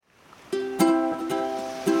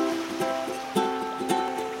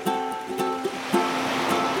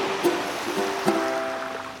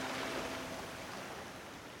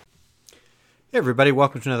everybody,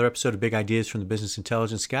 welcome to another episode of Big Ideas from the Business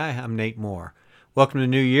Intelligence Guy. I'm Nate Moore. Welcome to the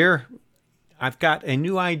new year. I've got a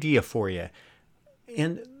new idea for you.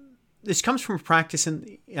 And this comes from practice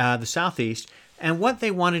in the Southeast. And what they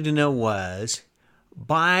wanted to know was,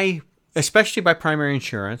 especially by primary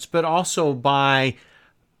insurance, but also by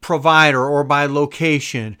provider or by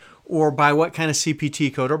location or by what kind of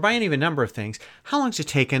CPT code or by any of a number of things, how long has it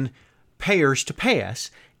taken payers to pay us?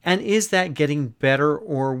 And is that getting better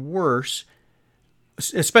or worse,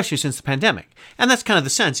 especially since the pandemic? And that's kind of the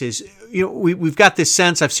sense is, we've got this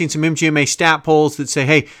sense. I've seen some MGMA stat polls that say,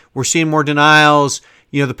 hey, we're seeing more denials.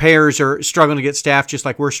 The payers are struggling to get staff just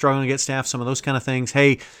like we're struggling to get staff, some of those kind of things.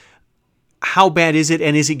 Hey, how bad is it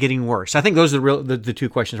and is it getting worse? I think those are the two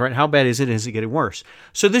questions, right? How bad is it and is it getting worse?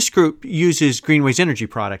 So this group uses Greenway's energy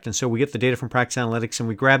product. And so we get the data from Practice Analytics and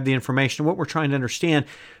we grab the information. What we're trying to understand,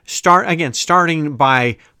 starting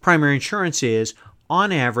by primary insurance is,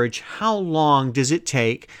 on average, how long does it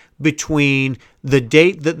take between the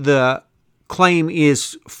date that the claim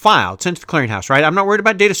is filed, sent to the clearinghouse, right? I'm not worried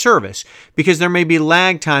about data service because there may be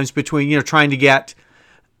lag times between, trying to get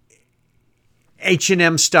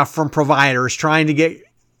H&M stuff from providers, trying to get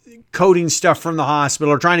coding stuff from the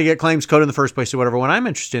hospital, or trying to get claims code in the first place or whatever. What I'm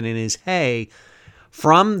interested in is, hey,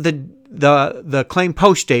 from the claim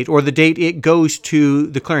post date or the date it goes to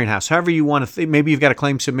the clearinghouse, however you want to, maybe you've got a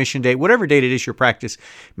claim submission date, whatever date it is your practice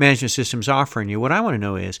management system's offering you. What I want to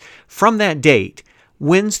know is, from that date,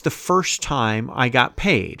 when's the first time I got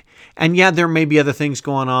paid? And yeah, there may be other things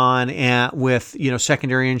going on with,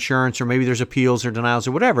 secondary insurance, or maybe there's appeals or denials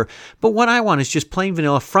or whatever. But what I want is just plain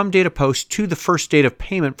vanilla from data post to the first date of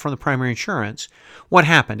payment from the primary insurance. What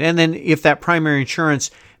happened? And then if that primary insurance,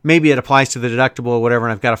 maybe it applies to the deductible or whatever,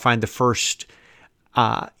 and I've got to find the first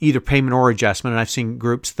either payment or adjustment. And I've seen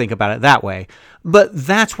groups think about it that way. But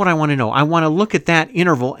that's what I want to know. I want to look at that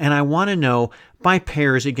interval, and I want to know, by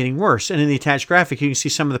payer, is it getting worse? And in the attached graphic, you can see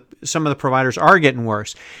some of the providers are getting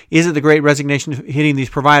worse. Is it the Great Resignation hitting these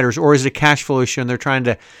providers, or is it a cash flow issue and they're trying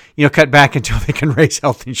to, cut back until they can raise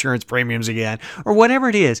health insurance premiums again, or whatever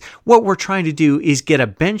it is? What we're trying to do is get a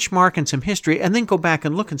benchmark and some history, and then go back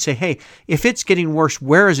and look and say, hey, if it's getting worse,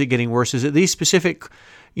 where is it getting worse? Is it these specific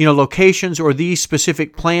locations or these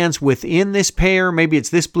specific plans within this payer? Maybe it's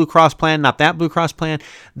this Blue Cross plan, not that Blue Cross plan,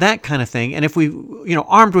 that kind of thing. And if we,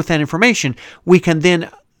 armed with that information, we can then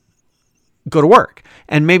go to work.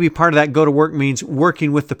 And maybe part of that go to work means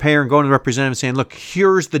working with the payer and going to the representative and saying, look,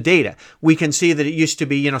 here's the data. We can see that it used to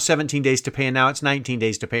be, 17 days to pay and now it's 19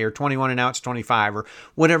 days to pay, or 21 and now it's 25, or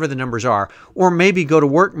whatever the numbers are. Or maybe go to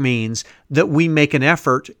work means that we make an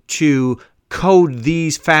effort to code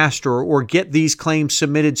these faster or get these claims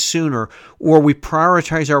submitted sooner, or we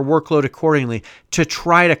prioritize our workload accordingly to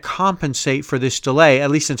try to compensate for this delay,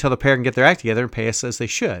 at least until the payer can get their act together and pay us as they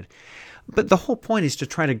should. But the whole point is to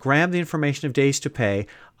try to grab the information of days to pay,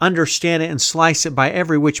 understand it, and slice it by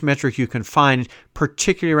every which metric you can find,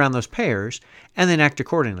 particularly around those payers, and then act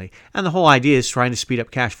accordingly. And the whole idea is trying to speed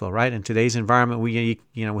up cash flow, right? In today's environment,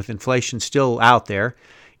 with inflation still out there,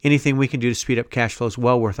 anything we can do to speed up cash flow is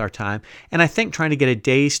well worth our time. And I think trying to get a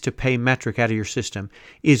days to pay metric out of your system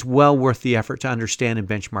is well worth the effort to understand and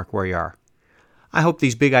benchmark where you are. I hope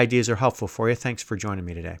these big ideas are helpful for you. Thanks for joining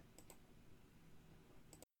me today.